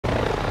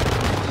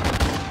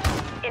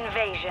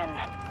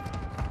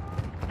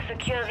location.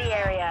 Secure the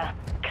area.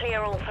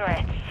 Clear all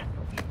threats.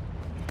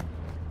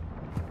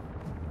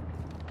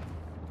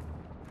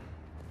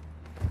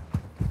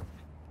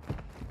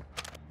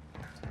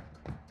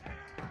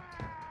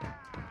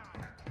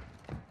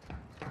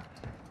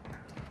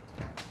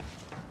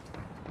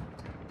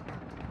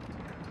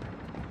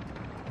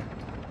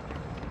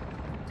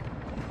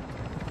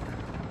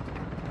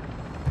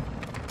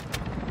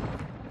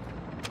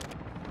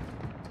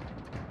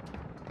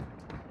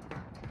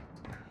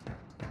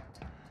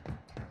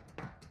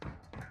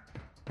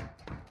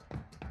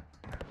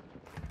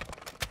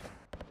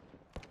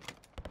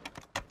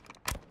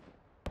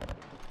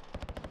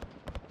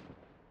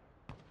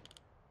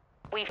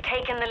 We've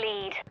taken the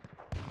lead.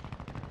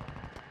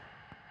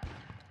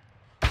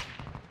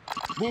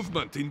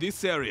 Movement in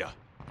this area.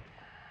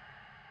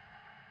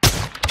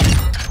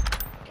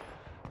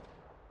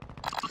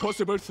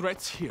 Possible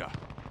threats here.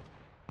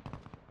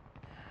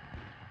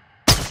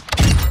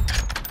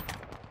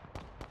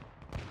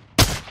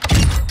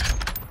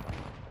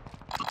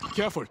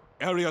 Careful,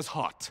 area's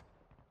hot.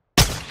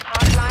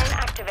 Hardline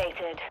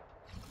activated.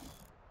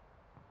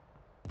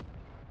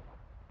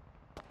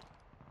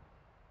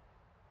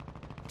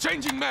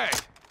 Changing mag!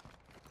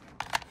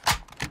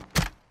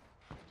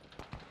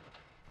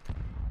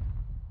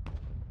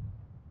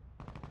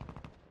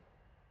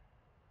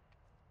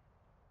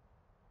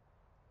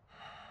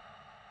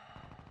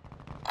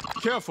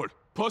 Careful,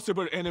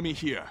 possible enemy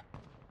here.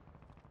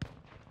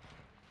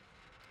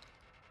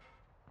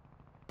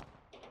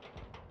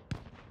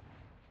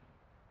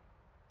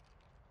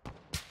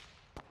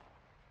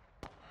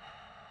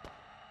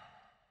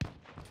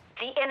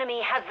 The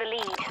enemy has the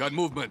lead. Got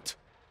movement.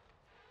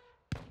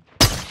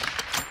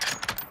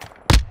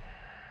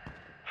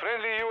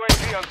 Friendly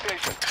UAV on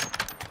station.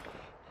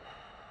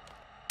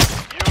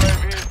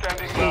 UAV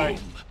standing by.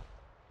 Boom.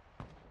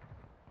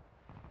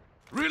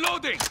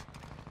 Reloading!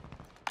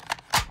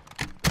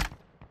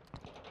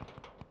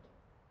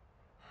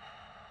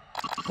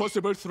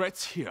 Possible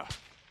threats here.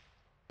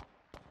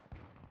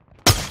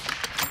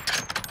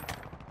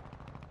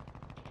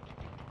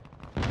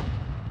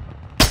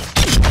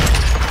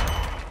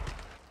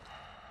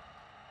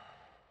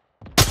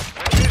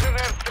 Precision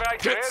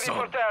airstrike Get ready some.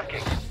 for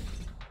tasking.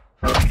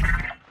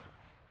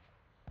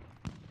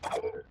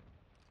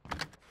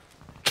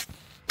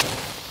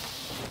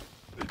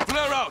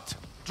 Flare out!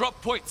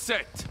 Drop point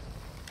set.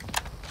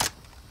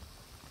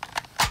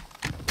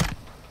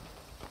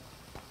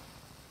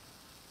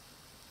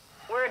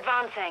 We're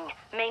advancing.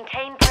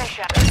 Maintain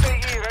pressure.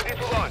 SAE ready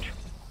to launch.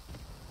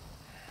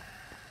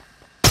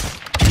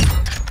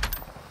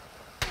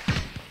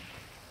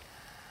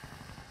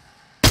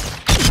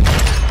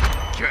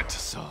 Get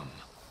some.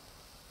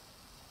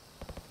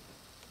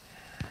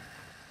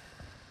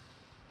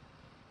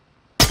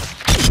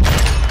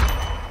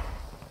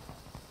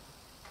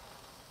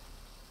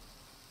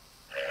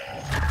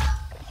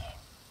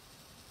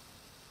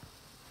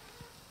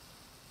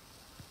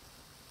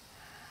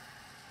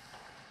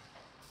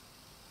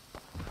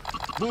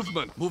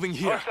 Movement, moving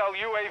here. Hostile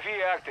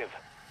UAV active.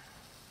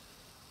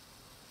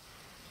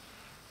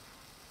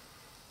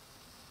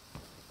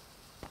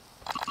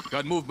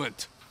 Got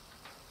movement.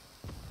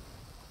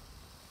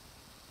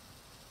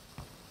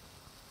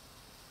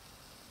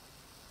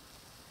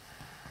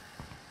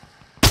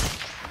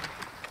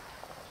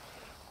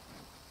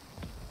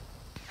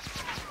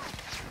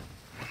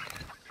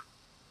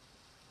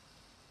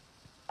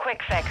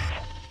 Quick fix.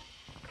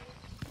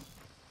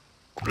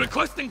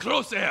 Requesting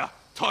close air.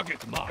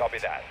 Target marked. Copy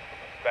that.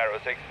 Sparrow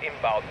 6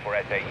 inbound for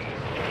SAE.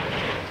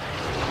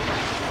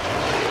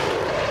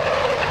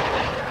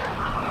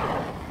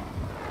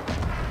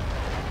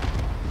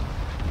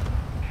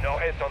 No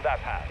hits on that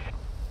path.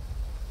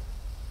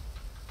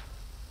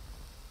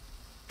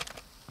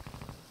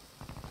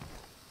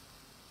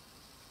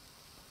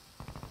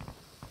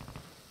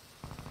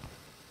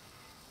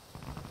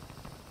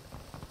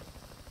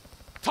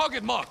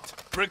 Target marked.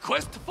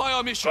 Request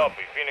fire mission.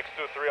 Copy. Phoenix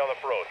 2-3 on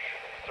approach.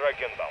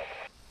 Strike inbound.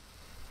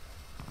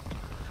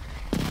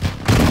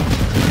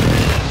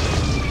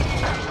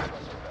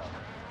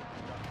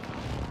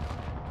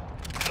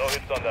 No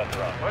hits on that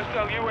round.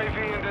 Hostile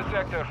UAV in this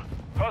sector.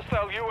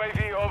 Hostile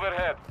UAV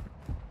overhead.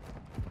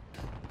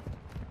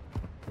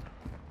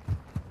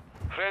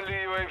 Friendly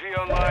UAV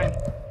online.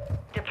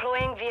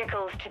 Deploying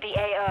vehicles to the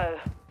AO.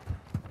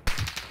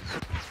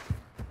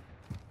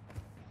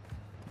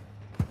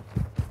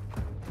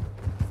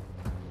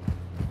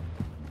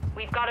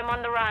 We've got him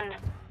on the run.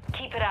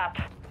 Keep it up.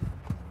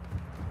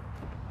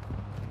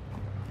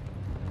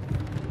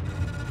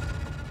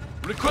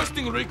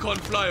 Requesting recon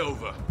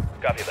flyover.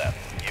 Copy that.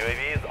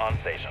 UAV is on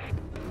station.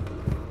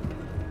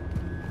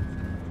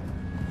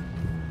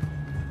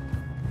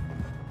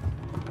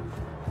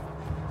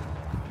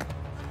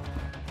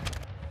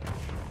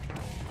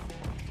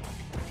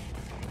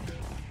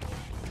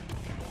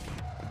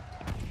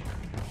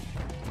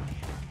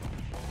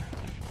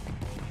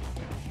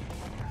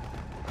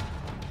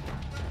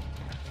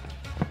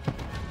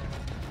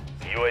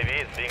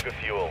 UAV is being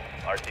refueled.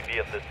 RTB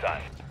at this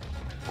time.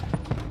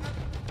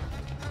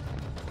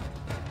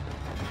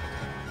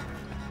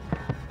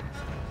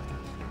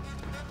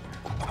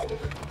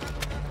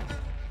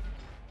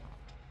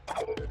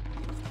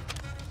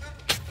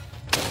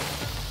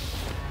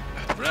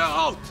 Flare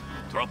out!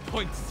 Drop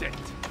point set.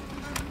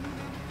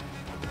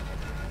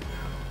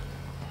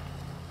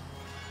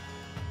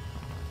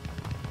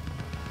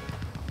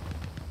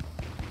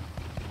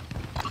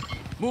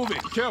 Moving,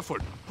 careful.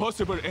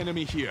 Possible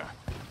enemy here.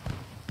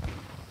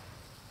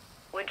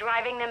 We're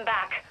driving them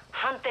back.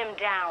 Hunt them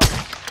down.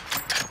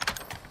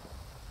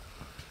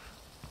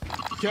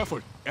 Careful,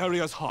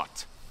 area's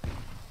hot.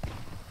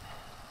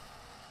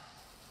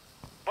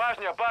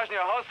 Bashня,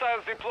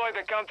 hostiles deploy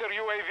the counter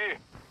UAV.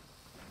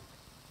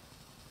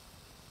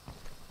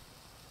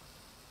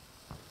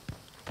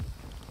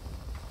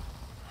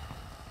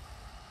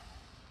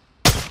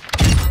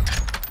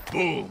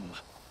 Boom!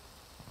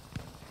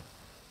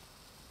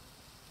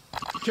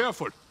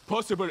 Careful,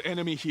 possible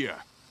enemy here.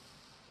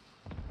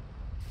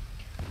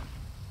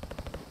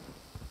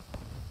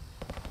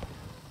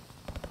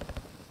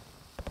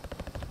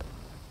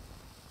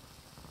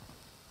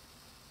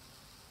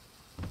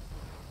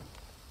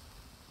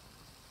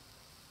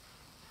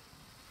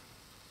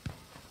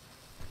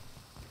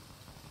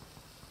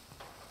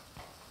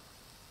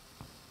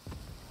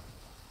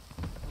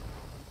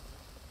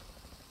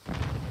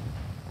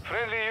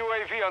 Friendly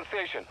UAV on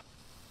station.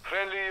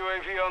 Friendly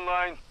UAV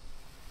online.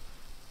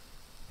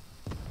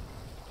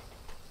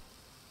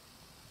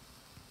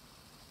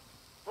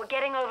 We're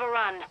getting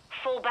overrun.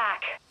 Fall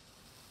back.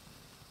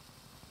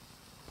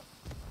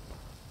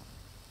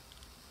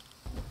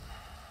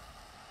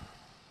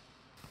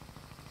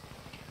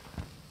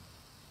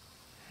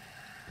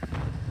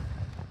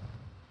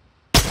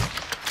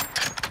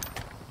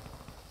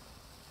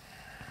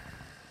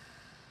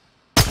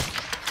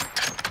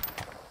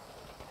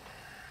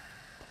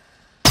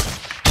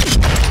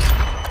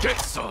 Get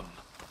some!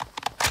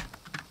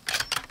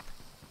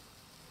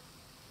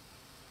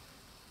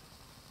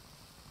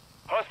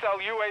 Hostile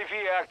UAV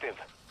active.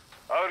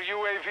 Our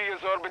UAV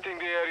is orbiting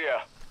the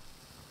area.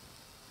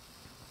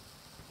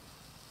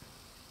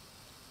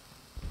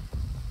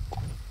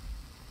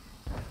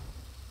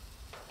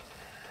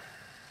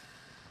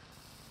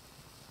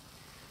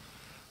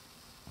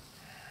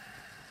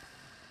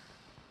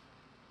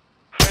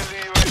 Friendly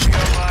UAV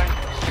online.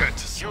 Get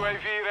some!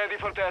 UAV ready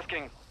for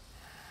tasking.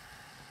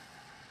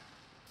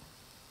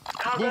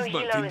 Cargo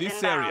Movement helo in is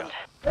this inbound.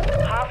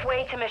 area.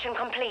 Halfway to mission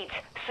complete.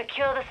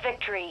 Secure this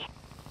victory.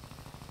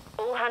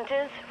 All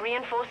hunters,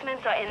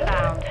 reinforcements are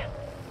inbound.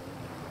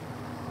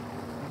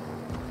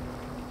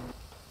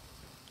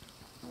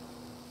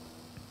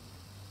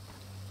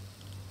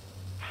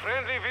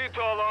 Friendly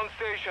VTOL on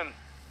station.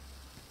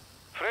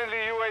 Friendly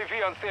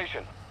UAV on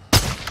station.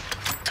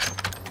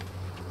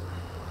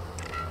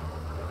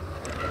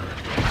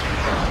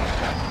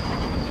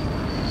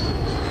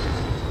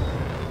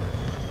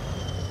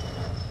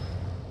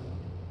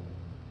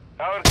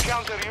 Our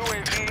counter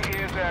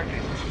UAV is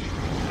active.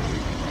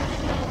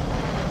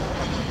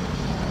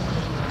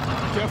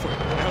 Careful,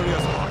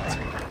 area's hot.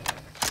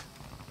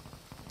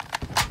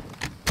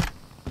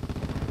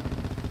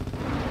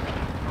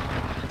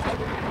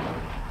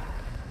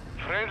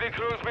 Friendly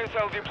cruise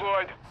missile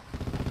deployed.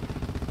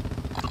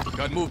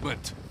 Got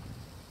movement.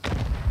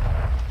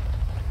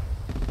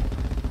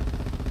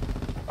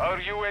 Our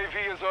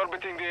UAV is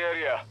orbiting the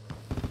area.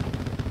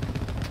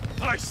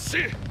 I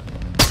see!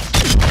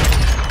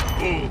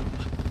 Boom!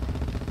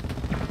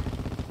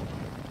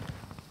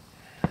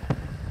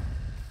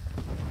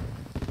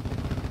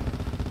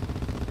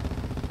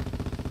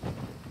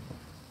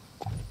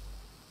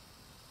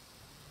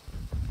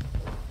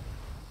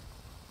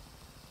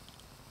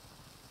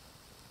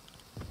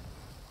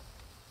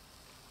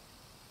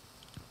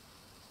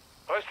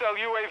 Hostile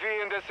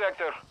UAV in the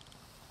sector.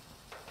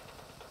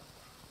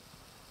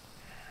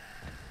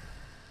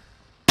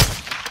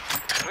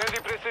 Friendly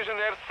precision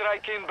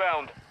airstrike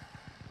inbound.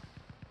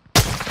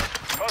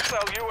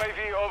 Hostile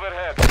UAV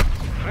overhead.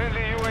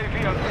 Friendly UAV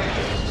on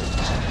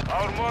station.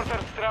 Our mortar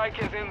strike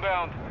is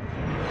inbound.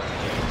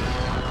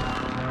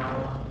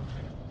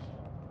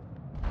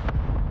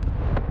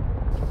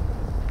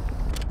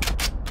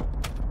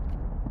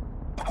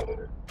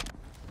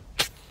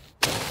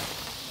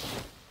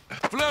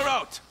 Flare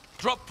out!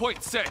 Drop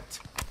point set.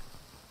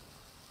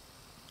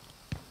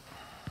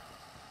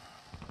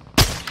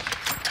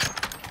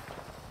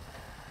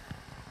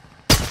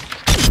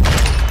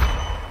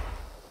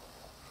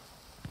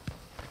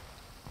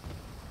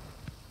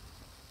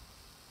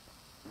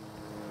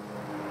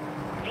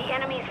 The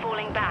enemy's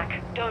falling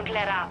back. Don't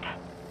let up.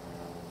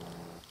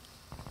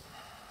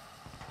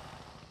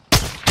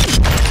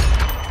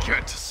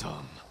 Get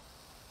some.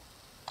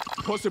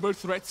 Possible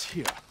threats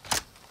here.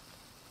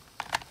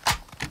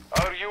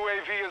 Our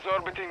UAV is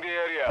orbiting the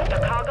area. The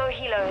cargo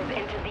helo has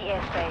entered the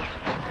airspace.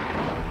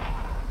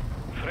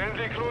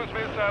 Friendly cruise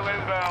missile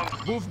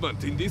inbound.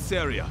 Movement in this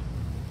area.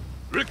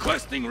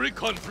 Requesting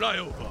recon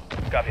flyover.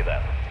 Copy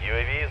that.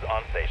 UAV is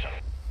on station.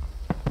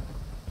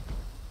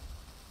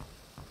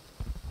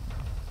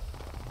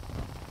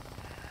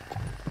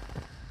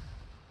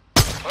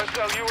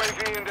 Hostile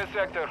UAV in the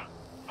sector.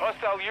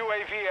 Hostile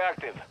UAV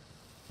active.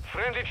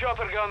 Friendly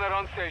chopper gunner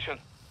on station.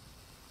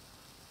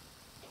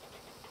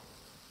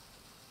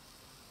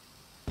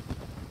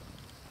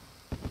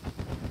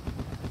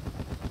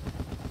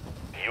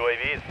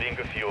 UAV is being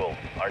fueled.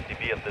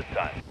 RTB at this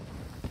time.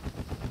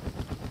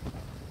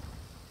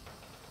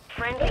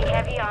 Friendly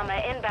heavy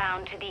armor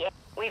inbound to the...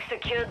 We've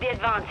secured the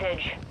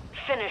advantage.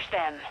 Finish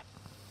them.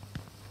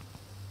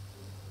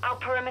 Our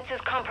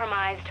perimeter's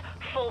compromised.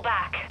 Fall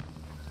back.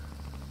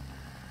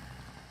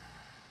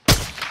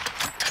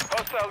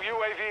 Hostile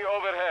UAV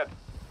overhead.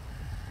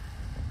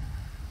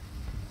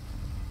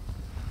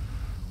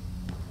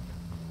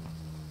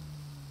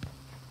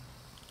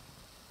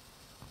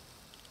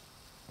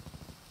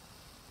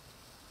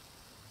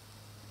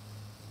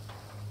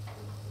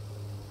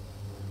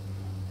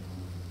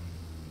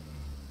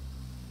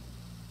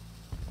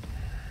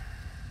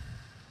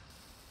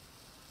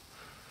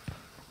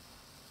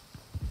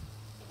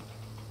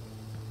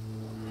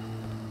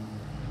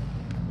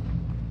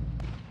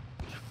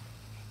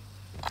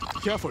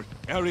 Careful,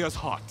 area's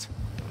hot.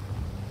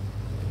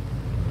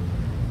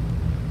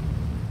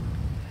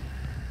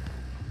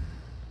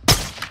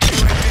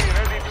 UAV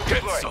ready to Get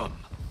deploy. some!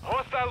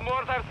 Hostile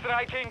mortar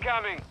strike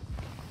incoming.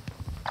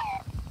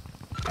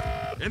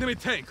 Enemy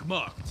tank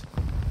marked.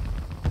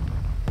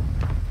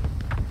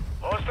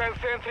 Hostile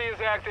sentry is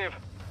active.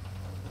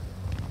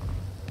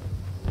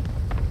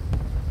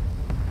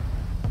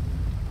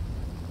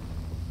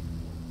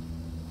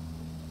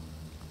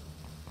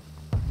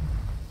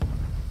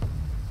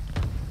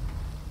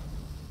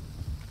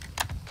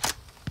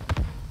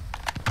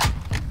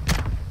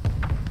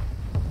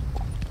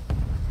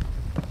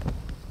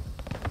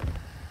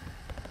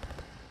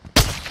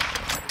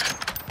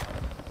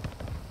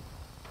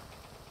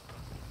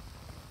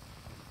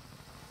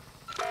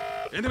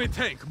 Enemy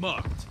tank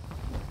marked.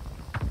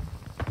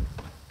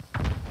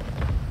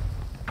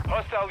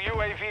 Hostile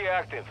UAV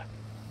active.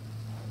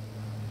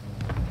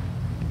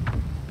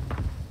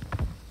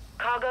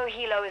 Cargo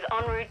helo is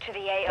en route to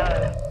the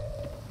AO.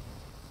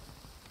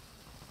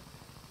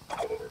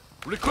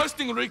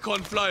 Requesting recon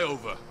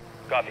flyover.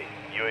 Copy.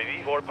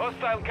 UAV or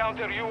Hostile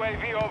counter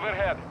UAV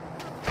overhead.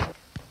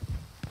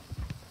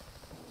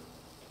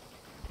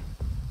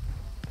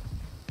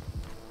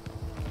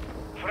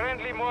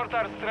 Friendly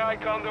mortar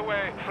strike on the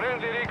way.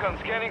 Friendly recon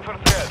scanning for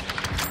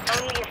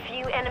threats. Only a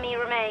few enemy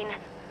remain.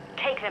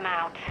 Take them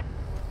out.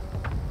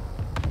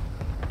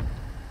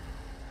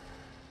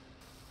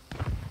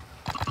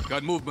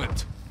 Got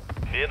movement.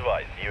 be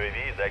advised,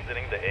 UAV is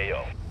exiting the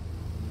AO.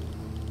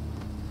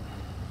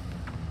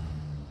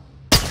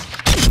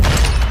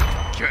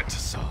 Get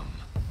some.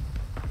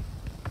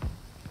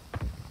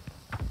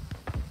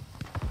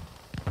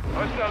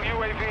 Hostile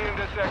UAV in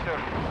the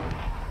sector.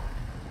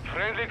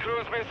 Friendly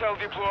cruise missile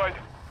deployed.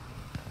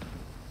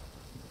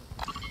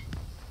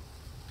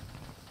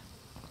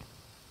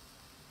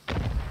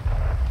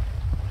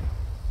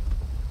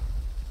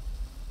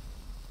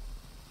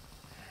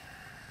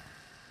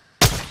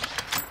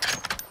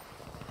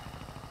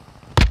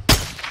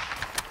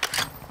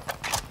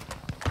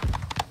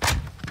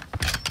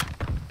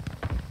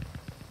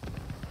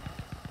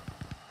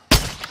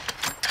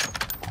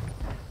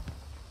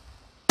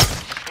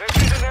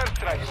 Precision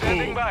airstrike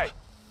standing by.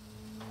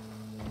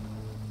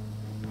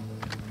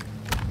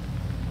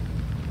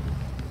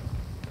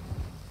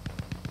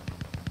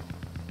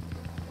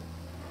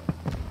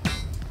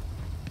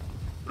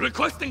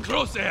 Requesting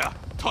crosshair.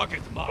 Target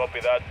mark. Copy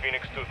that.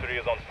 Phoenix 2-3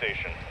 is on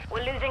station.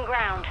 We're losing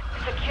ground.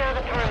 Secure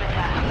the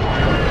perimeter.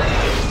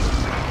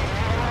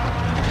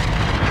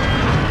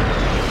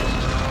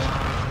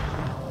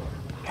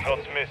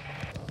 Shots missed.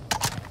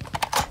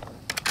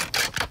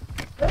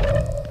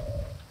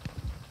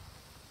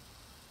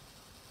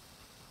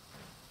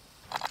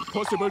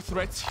 Possible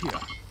threats here.